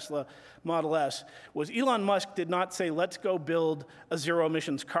of the Tesla Model S, was Elon Musk did not say, let's go build a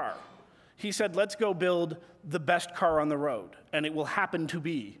zero-emissions car. He said, let's go build the best car on the road, and it will happen to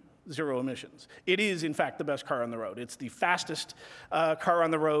be zero emissions. It is, in fact, the best car on the road. It's the fastest car on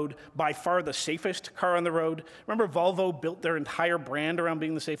the road, by far the safest car on the road. Remember, Volvo built their entire brand around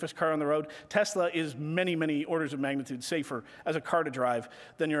being the safest car on the road? Tesla is many, many orders of magnitude safer as a car to drive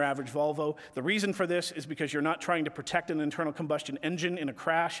than your average Volvo. The reason for this is because you're not trying to protect an internal combustion engine in a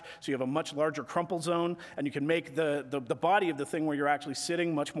crash, so you have a much larger crumple zone, and you can make the body of the thing where you're actually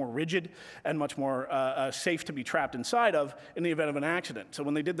sitting much more rigid and much more safe to be trapped inside of in the event of an accident. So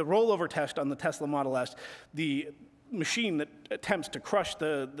when they did the rollover test on the Tesla Model S, the machine that attempts to crush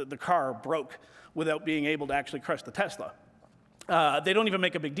the car broke without being able to actually crush the Tesla. They don't even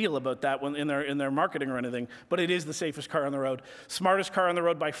make a big deal about that in their marketing or anything, but it is the safest car on the road. Smartest car on the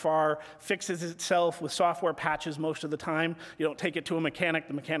road by far, fixes itself with software patches most of the time. You don't take it to a mechanic.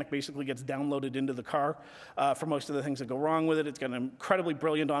 The mechanic basically gets downloaded into the car for most of the things that go wrong with it. It's got an incredibly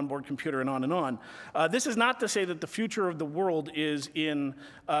brilliant onboard computer and on and on. This is not to say that the future of the world is in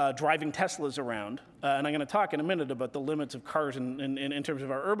driving Teslas around. And I'm going to talk in a minute about the limits of cars in terms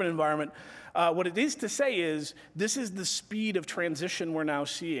of our urban environment. What it is to say is this is the speed of transition we're now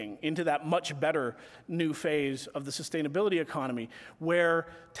seeing into that much better new phase of the sustainability economy, where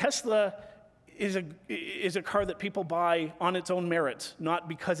Tesla is a car that people buy on its own merits, not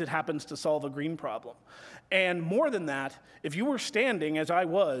because it happens to solve a green problem. And more than that, if you were standing, as I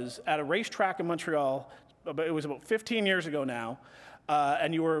was, at a racetrack in Montreal, it was about 15 years ago now,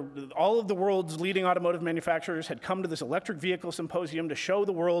 and all of the world's leading automotive manufacturers had come to this electric vehicle symposium to show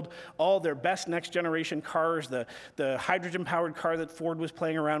the world all their best next generation cars, the hydrogen powered car that Ford was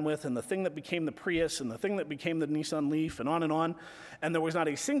playing around with, and the thing that became the Prius, and the thing that became the Nissan Leaf, and on and on. And there was not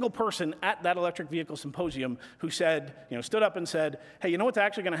a single person at that electric vehicle symposium who said, stood up and said, hey, you know what's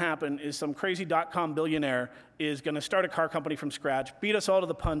actually going to happen is some crazy .com billionaire is going to start a car company from scratch, beat us all to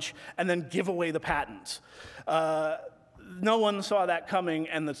the punch, and then give away the patents. No one saw that coming,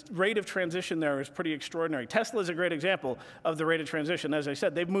 and the rate of transition there is pretty extraordinary. Tesla is a great example of the rate of transition. As I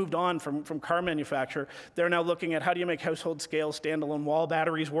said, they've moved on from car manufacture. They're now looking at how do you make household scale standalone wall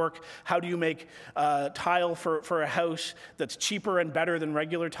batteries work? How do you make tile for a house that's cheaper and better than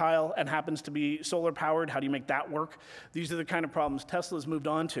regular tile and happens to be solar powered? How do you make that work? These are the kind of problems Tesla's moved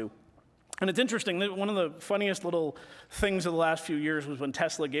on to. And it's interesting, that one of the funniest little things of the last few years was when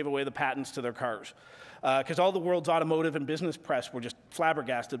Tesla gave away the patents to their cars. Because all the world's automotive and business press were just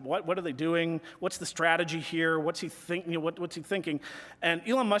flabbergasted. What are they doing? What's the strategy here? What's he thinking? What's he thinking? And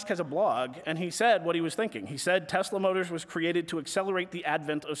Elon Musk has a blog, and he said what he was thinking. He said, Tesla Motors was created to accelerate the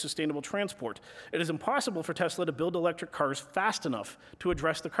advent of sustainable transport. It is impossible for Tesla to build electric cars fast enough to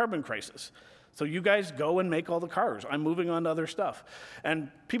address the carbon crisis. So you guys go and make all the cars. I'm moving on to other stuff.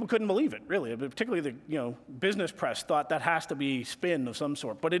 And people couldn't believe it, really. Particularly the business press thought that has to be spin of some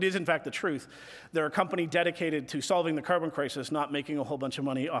sort. But it is, in fact, the truth. They're a company dedicated to solving the carbon crisis, not making a whole bunch of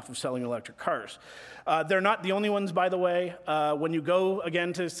money off of selling electric cars. They're not the only ones, by the way. When you go,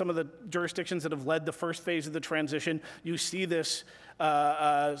 again, to some of the jurisdictions that have led the first phase of the transition, you see this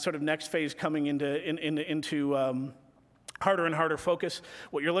sort of next phase coming into harder and harder focus.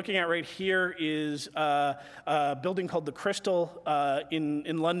 What you're looking at right here is a building called the Crystal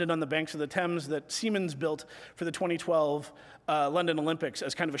in London on the banks of the Thames that Siemens built for the 2012 London Olympics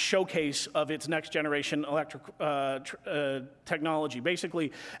as kind of a showcase of its next generation electric technology,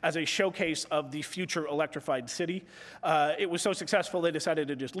 basically as a showcase of the future electrified city. It was so successful they decided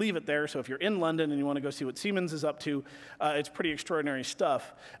to just leave it there, so if you're in London and you want to go see what Siemens is up to, it's pretty extraordinary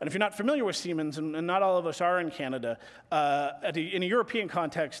stuff. And if you're not familiar with Siemens, and not all of us are in Canada, in a European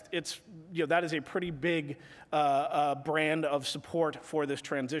context, that is a pretty big brand of support for this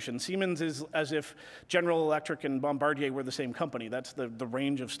transition. Siemens is as if General Electric and Bombardier were the same company. That's the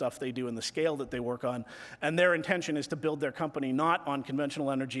range of stuff they do and the scale that they work on. And their intention is to build their company not on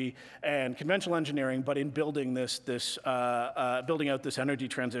conventional energy and conventional engineering, but in building building out this energy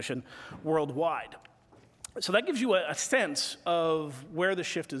transition worldwide. So that gives you a sense of where the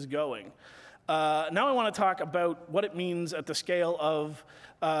shift is going. Now I want to talk about what it means at the scale of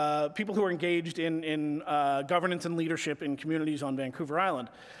people who are engaged in governance and leadership in communities on Vancouver Island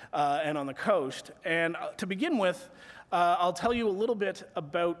and on the coast. And to begin with, I'll tell you a little bit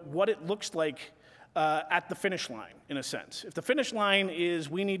about what it looks like at the finish line, in a sense. If the finish line is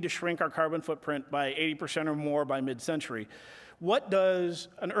we need to shrink our carbon footprint by 80% or more by mid-century, what does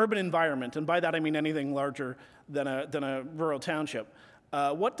an urban environment, and by that I mean anything larger than a rural township,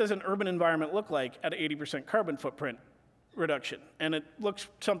 what does an urban environment look like at 80% carbon footprint reduction? And it looks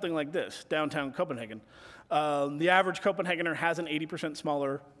something like this, downtown Copenhagen. The average Copenhagener has an 80%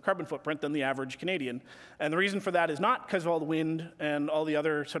 smaller carbon footprint than the average Canadian. And the reason for that is not because of all the wind and all the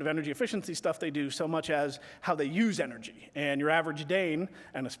other sort of energy efficiency stuff they do, so much as how they use energy. And your average Dane,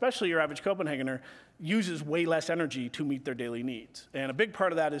 and especially your average Copenhagener, uses way less energy to meet their daily needs. And a big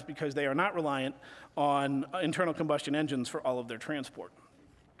part of that is because they are not reliant on internal combustion engines for all of their transport.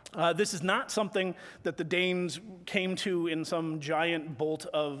 This is not something that the Danes came to in some giant bolt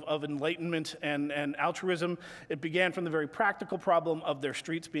of enlightenment and altruism. It began from the very practical problem of their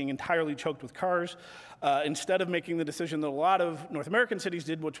streets being entirely choked with cars. Instead of making the decision that a lot of North American cities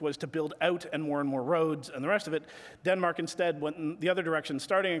did, which was to build out and more roads and the rest of it, Denmark instead went in the other direction,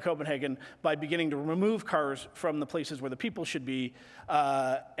 starting in Copenhagen by beginning to remove cars from the places where the people should be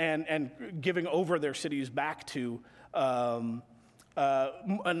and giving over their cities back to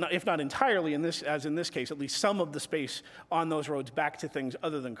if not entirely, as in this case, at least some of the space on those roads back to things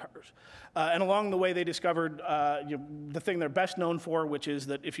other than cars. And along the way, they discovered the thing they're best known for, which is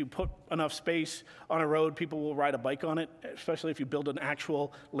that if you put enough space on a road, people will ride a bike on it, especially if you build an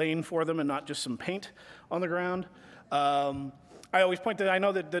actual lane for them and not just some paint on the ground. I always point to, I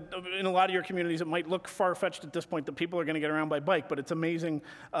know that in a lot of your communities it might look far-fetched at this point that people are going to get around by bike, but it's amazing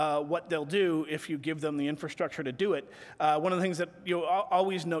what they'll do if you give them the infrastructure to do it. One of the things that you'll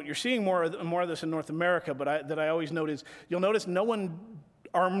always note, you're seeing more of this in North America, but that I always note is, you'll notice no one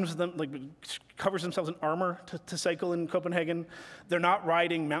arms them, like covers themselves in armor to cycle in Copenhagen. They're not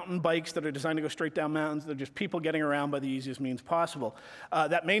riding mountain bikes that are designed to go straight down mountains. They're just people getting around by the easiest means possible.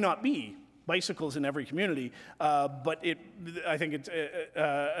 That may not be bicycles in every community, but I think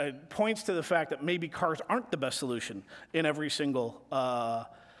it points to the fact that maybe cars aren't the best solution in every single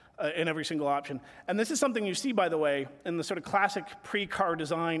option. And this is something you see, by the way, in the sort of classic pre-car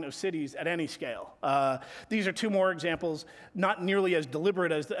design of cities at any scale. These are two more examples, not nearly as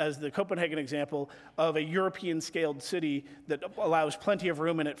deliberate as the Copenhagen example, of a European-scaled city that allows plenty of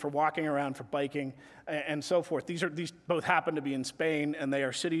room in it for walking around, for biking, and so forth. These both happen to be in Spain, and they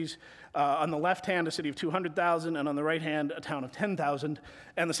are cities. On the left hand, a city of 200,000, and on the right hand, a town of 10,000,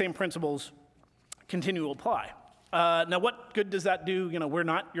 and the same principles continue to apply. Now, what good does that do? You know, we're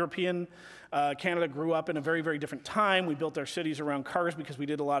not European. Canada grew up in a very, very different time. We built our cities around cars because we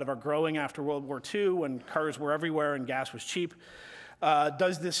did a lot of our growing after World War II when cars were everywhere and gas was cheap.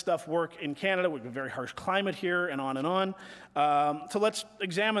 Does this stuff work in Canada? We have a very harsh climate here, and on and on. So let's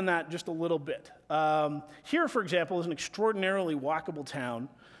examine that just a little bit. Here, for example, is an extraordinarily walkable town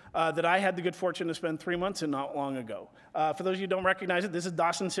that I had the good fortune to spend 3 months in not long ago. For those of you who don't recognize it, this is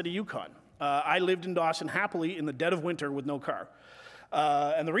Dawson City, Yukon. I lived in Dawson happily in the dead of winter with no car.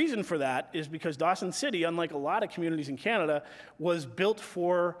 And the reason for that is because Dawson City, unlike a lot of communities in Canada, was built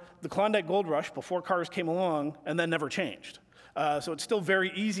for the Klondike Gold Rush before cars came along and then never changed. So it's still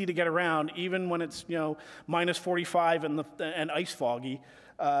very easy to get around, even when it's minus 45 and ice foggy.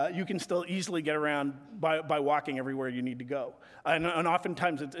 You can still easily get around by walking everywhere you need to go. And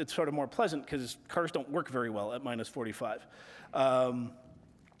oftentimes it's sort of more pleasant because cars don't work very well at minus 45.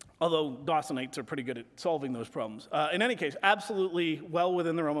 Although Dawsonites are pretty good at solving those problems. In any case, absolutely well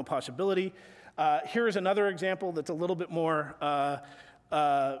within the realm of possibility. Here's another example that's a little bit more,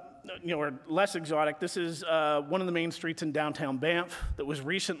 or less exotic. This is one of the main streets in downtown Banff that was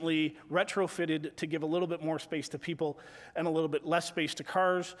recently retrofitted to give a little bit more space to people and a little bit less space to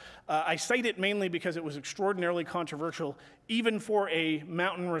cars. I cite it mainly because it was extraordinarily controversial, even for a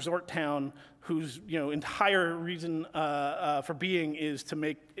mountain resort town whose entire reason for being is to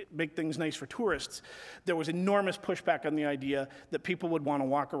make things nice for tourists. There was enormous pushback on the idea that people would want to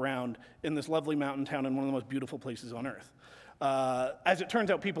walk around in this lovely mountain town in one of the most beautiful places on earth. As it turns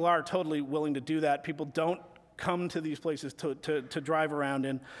out, people are totally willing to do that. People don't come to these places to drive around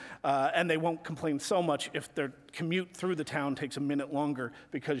in, and they won't complain so much if their commute through the town takes a minute longer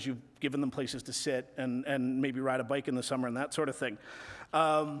because you've given them places to sit and maybe ride a bike in the summer and that sort of thing.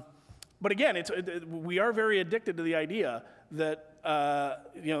 But again, we are very addicted to the idea that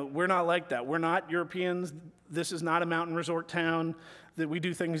we're not like that. We're not Europeans. This is not a mountain resort town. That we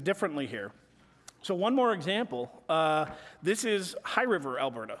do things differently here. So one more example. This is High River,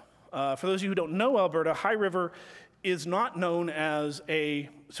 Alberta. For those of you who don't know Alberta, High River is not known as a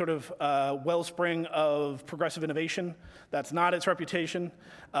sort of wellspring of progressive innovation. That's not its reputation.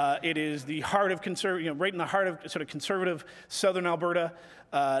 It is the heart of right in the heart of sort of conservative southern Alberta.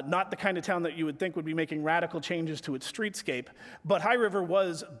 Not the kind of town that you would think would be making radical changes to its streetscape. But High River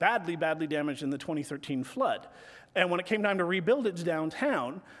was badly, badly damaged in the 2013 flood. And when it came time to rebuild its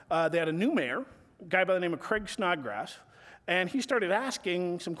downtown, they had a new mayor, a guy by the name of Craig Snodgrass, and he started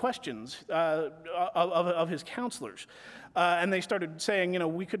asking some questions of his councillors. And they started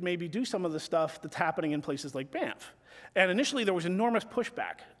saying, we could maybe do some of the stuff that's happening in places like Banff. And initially there was enormous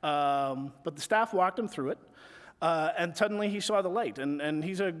pushback, but the staff walked him through it. And suddenly he saw the light. And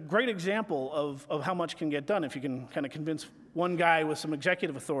he's a great example of how much can get done if you can kind of convince one guy with some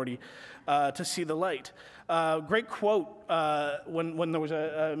executive authority to see the light. Great quote when there was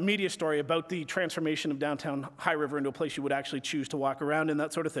a media story about the transformation of downtown High River into a place you would actually choose to walk around in,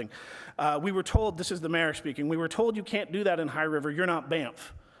 that sort of thing. We were told, this is the mayor speaking, we were told you can't do that in High River, you're not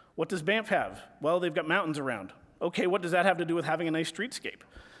Banff. What does Banff have? Well, they've got mountains around. Okay, what does that have to do with having a nice streetscape?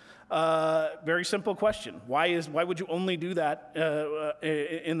 Very simple question. Why would you only do that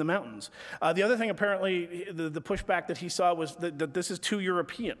in the mountains? The other thing, apparently, the pushback that he saw was that this is too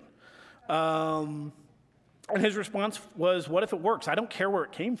European. And his response was, what if it works? I don't care where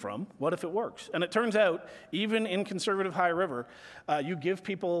it came from. What if it works? And it turns out, even in conservative High River, you give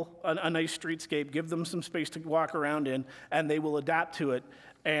people a nice streetscape, give them some space to walk around in, and they will adapt to it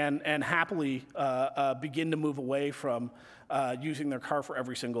and happily begin to move away from using their car for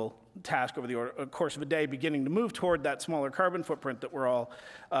every single task over the course of a day, beginning to move toward that smaller carbon footprint that we're all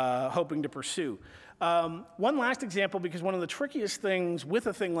hoping to pursue. One last example, because one of the trickiest things with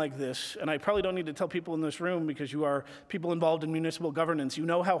a thing like this, and I probably don't need to tell people in this room because you are people involved in municipal governance, you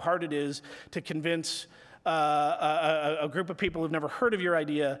know how hard it is to convince a group of people who've never heard of your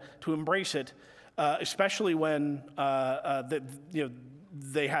idea to embrace it, especially when they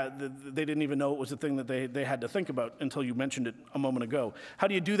didn't even know it was a thing that they had to think about until you mentioned it a moment ago. How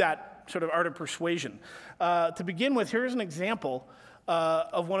do you do that sort of art of persuasion? To begin with, here's an example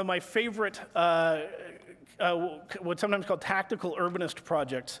of one of my favorite, what's sometimes called tactical urbanist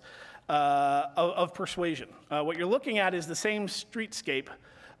projects of persuasion. What you're looking at is the same streetscape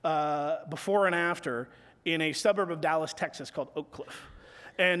before and after in a suburb of Dallas, Texas called Oak Cliff.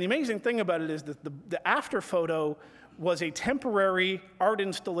 And the amazing thing about it is that the after photo was a temporary art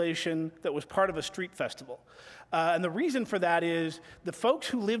installation that was part of a street festival. And the reason for that is the folks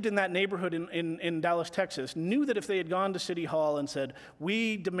who lived in that neighborhood in Dallas, Texas, knew that if they had gone to City Hall and said,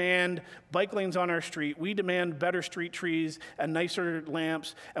 we demand bike lanes on our street, we demand better street trees and nicer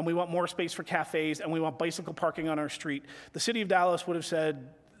lamps, and we want more space for cafes, and we want bicycle parking on our street, the city of Dallas would have said,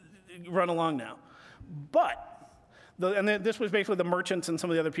 run along now. But this was basically the merchants and some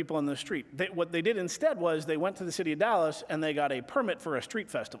of the other people on the street. What they did instead was they went to the city of Dallas and they got a permit for a street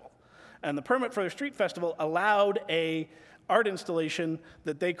festival. And the permit for the street festival allowed a art installation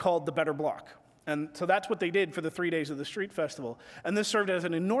that they called the Better Block. And so that's what they did for the 3 days of the street festival. And this served as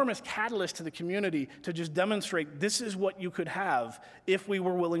an enormous catalyst to the community to just demonstrate this is what you could have if we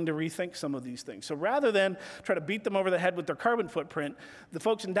were willing to rethink some of these things. So rather than try to beat them over the head with their carbon footprint, the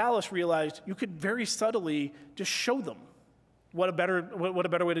folks in Dallas realized you could very subtly just show them what a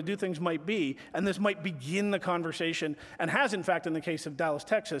better way to do things might be, and this might begin the conversation, and has in fact in the case of Dallas,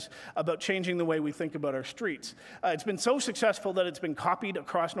 Texas, about changing the way we think about our streets. It's been so successful that it's been copied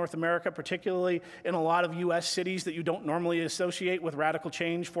across North America, particularly in a lot of US cities that you don't normally associate with radical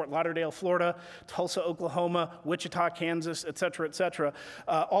change: Fort Lauderdale, Florida, Tulsa, Oklahoma, Wichita, Kansas, et cetera, et cetera.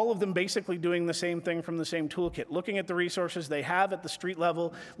 All of them basically doing the same thing from the same toolkit, looking at the resources they have at the street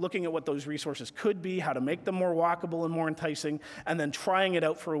level, looking at what those resources could be, how to make them more walkable and more enticing, and then trying it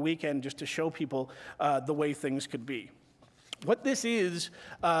out for a weekend just to show people the way things could be. What this is,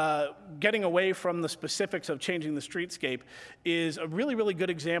 getting away from the specifics of changing the streetscape, is a really, really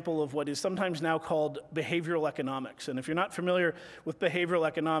good example of what is sometimes now called behavioral economics. And if you're not familiar with behavioral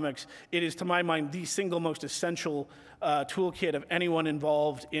economics, it is, to my mind, the single most essential toolkit of anyone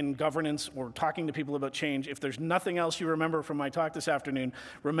involved in governance or talking to people about change. If there's nothing else you remember from my talk this afternoon,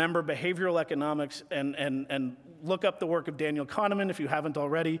 remember behavioral economics and look up the work of Daniel Kahneman if you haven't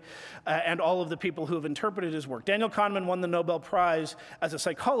already, and all of the people who have interpreted his work. Daniel Kahneman won the Nobel Prize as a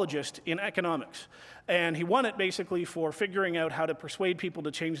psychologist in economics. And he won it basically for figuring out how to persuade people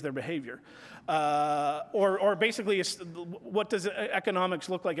to change their behavior. Or basically, what does economics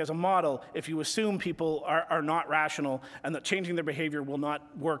look like as a model if you assume people are not rational and that changing their behavior will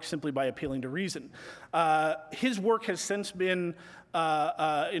not work simply by appealing to reason? His work has since been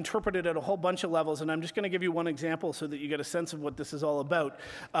interpreted at a whole bunch of levels, and I'm just going to give you one example so that you get a sense of what this is all about.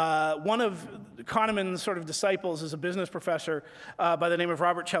 One of Kahneman's sort of disciples is a business professor by the name of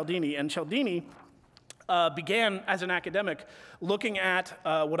Robert Cialdini, and Cialdini began as an academic looking at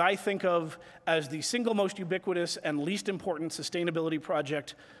what I think of as the single most ubiquitous and least important sustainability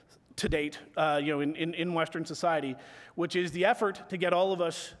project to date in Western society, which is the effort to get all of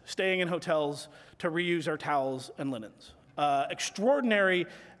us staying in hotels to reuse our towels and linens. Extraordinary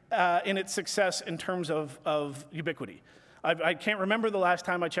in its success in terms of ubiquity. I can't remember the last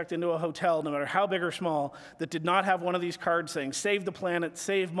time I checked into a hotel, no matter how big or small, that did not have one of these cards saying, save the planet,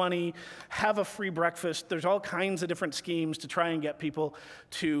 save money, have a free breakfast. There's all kinds of different schemes to try and get people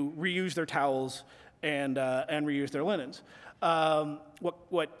to reuse their towels and reuse their linens.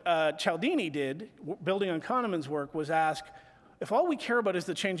 What Cialdini did, building on Kahneman's work, was ask, if all we care about is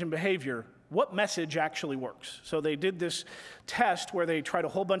the change in behavior, what message actually works? So they did this test where they tried a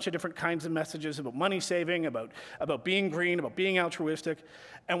whole bunch of different kinds of messages about money saving, about being green, about being altruistic.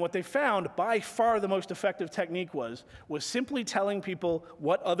 And what they found, by far the most effective technique was simply telling people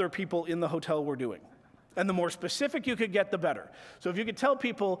what other people in the hotel were doing. And the more specific you could get, the better. So if you could tell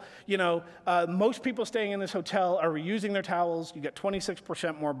people, most people staying in this hotel are reusing their towels, you get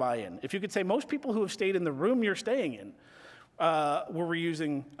 26% more buy-in. If you could say most people who have stayed in the room you're staying in were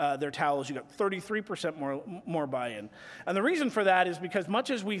reusing their towels, you got 33% more buy-in. And the reason for that is because much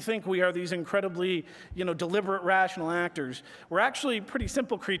as we think we are these incredibly, deliberate, rational actors, we're actually pretty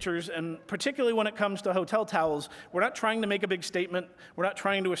simple creatures, and particularly when it comes to hotel towels, we're not trying to make a big statement, we're not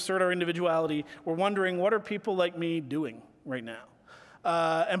trying to assert our individuality, we're wondering, what are people like me doing right now?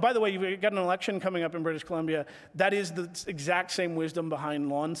 And by the way, you've got an election coming up in British Columbia. That is the exact same wisdom behind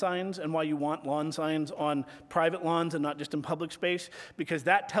lawn signs and why you want lawn signs on private lawns and not just in public space, because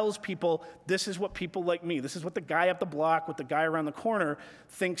that tells people this is what people like me, this is what the guy up the block with the guy around the corner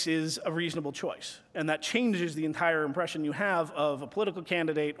thinks is a reasonable choice. And that changes the entire impression you have of a political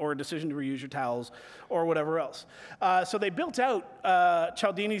candidate or a decision to reuse your towels or whatever else. So they built out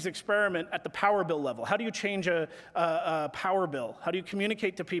Cialdini's experiment at the power bill level. How do you change a power bill? How do you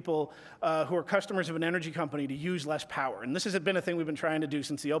communicate to people who are customers of an energy company to use less power? And this has been a thing we've been trying to do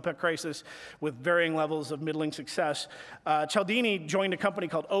since the OPEC crisis with varying levels of middling success. Cialdini joined a company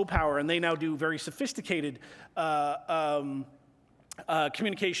called O-Power, and they now do very sophisticated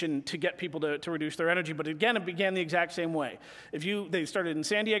communication to get people to reduce their energy. But again, it began the exact same way. They started in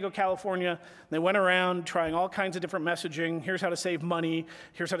San Diego, California. They went around trying all kinds of different messaging. Here's how to save money.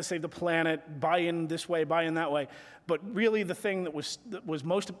 Here's how to save the planet. Buy in this way, buy in that way. But really the thing that was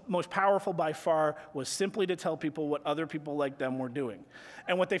most powerful by far was simply to tell people what other people like them were doing.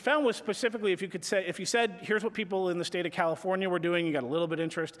 And what they found was specifically, if you said, here's what people in the state of California were doing, you got a little bit of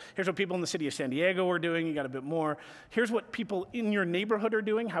interest. Here's what people in the city of San Diego were doing, you got a bit more. Here's what people in your neighborhood are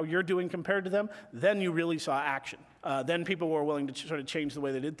doing, how you're doing compared to them, then you really saw action. Then people were willing to sort of change the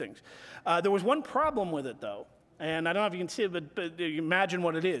way they did things. There was one problem with it, though. And I don't know if you can see it, but imagine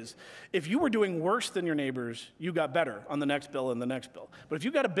what it is. If you were doing worse than your neighbors, you got better on the next bill and the next bill. But if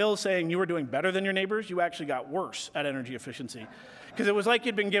you got a bill saying you were doing better than your neighbors, you actually got worse at energy efficiency. Because it was like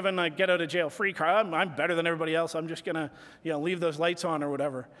you'd been given a get-out-of-jail-free card. I'm better than everybody else. I'm just going to leave those lights on or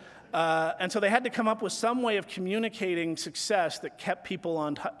whatever. And so they had to come up with some way of communicating success that kept people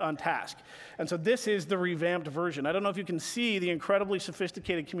on task. And so this is the revamped version. I don't know if you can see the incredibly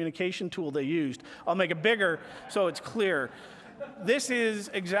sophisticated communication tool they used. I'll make it bigger so it's clear. This is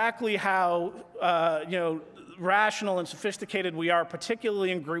exactly how rational and sophisticated we are,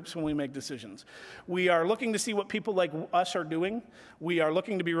 particularly in groups when we make decisions. We are looking to see what people like us are doing. We are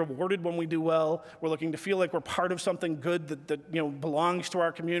looking to be rewarded when we do well. We're looking to feel like we're part of something good that belongs to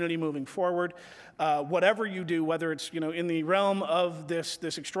our community moving forward. Whatever you do, whether it's in the realm of this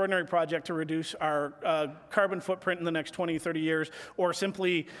extraordinary project to reduce our carbon footprint in the next 20, 30 years, or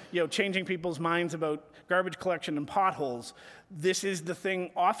simply changing people's minds about garbage collection and potholes, this is the thing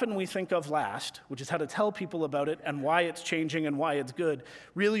often we think of last, which is how to tell people about it and why it's changing and why it's good,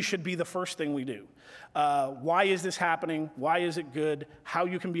 really should be the first thing we do. Why is this happening? Why is it good? How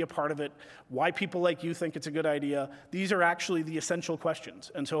you can be a part of it? Why people like you think it's a good idea? These are actually the essential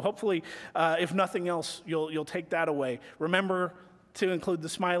questions. And so hopefully, if nothing else, you'll take that away. Remember to include the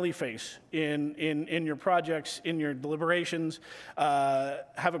smiley face in your projects, in your deliberations.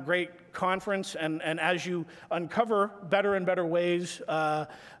 Have a great conference, and as you uncover better and better ways to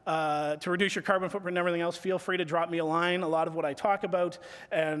reduce your carbon footprint and everything else, feel free to drop me a line. A lot of what I talk about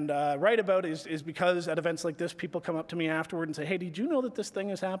and write about is because at events like this, people come up to me afterward and say, hey, did you know that this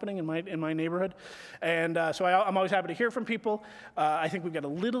thing is happening in my neighborhood? And so I'm always happy to hear from people. I think we've got a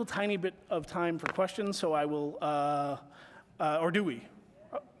little tiny bit of time for questions, so I will... or do we?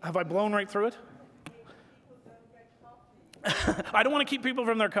 Have I blown right through it? I don't want to keep people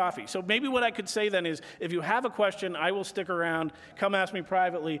from their coffee. So maybe what I could say then is, if you have a question, I will stick around, come ask me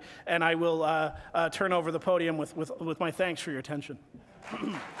privately, and I will turn over the podium with my thanks for your attention.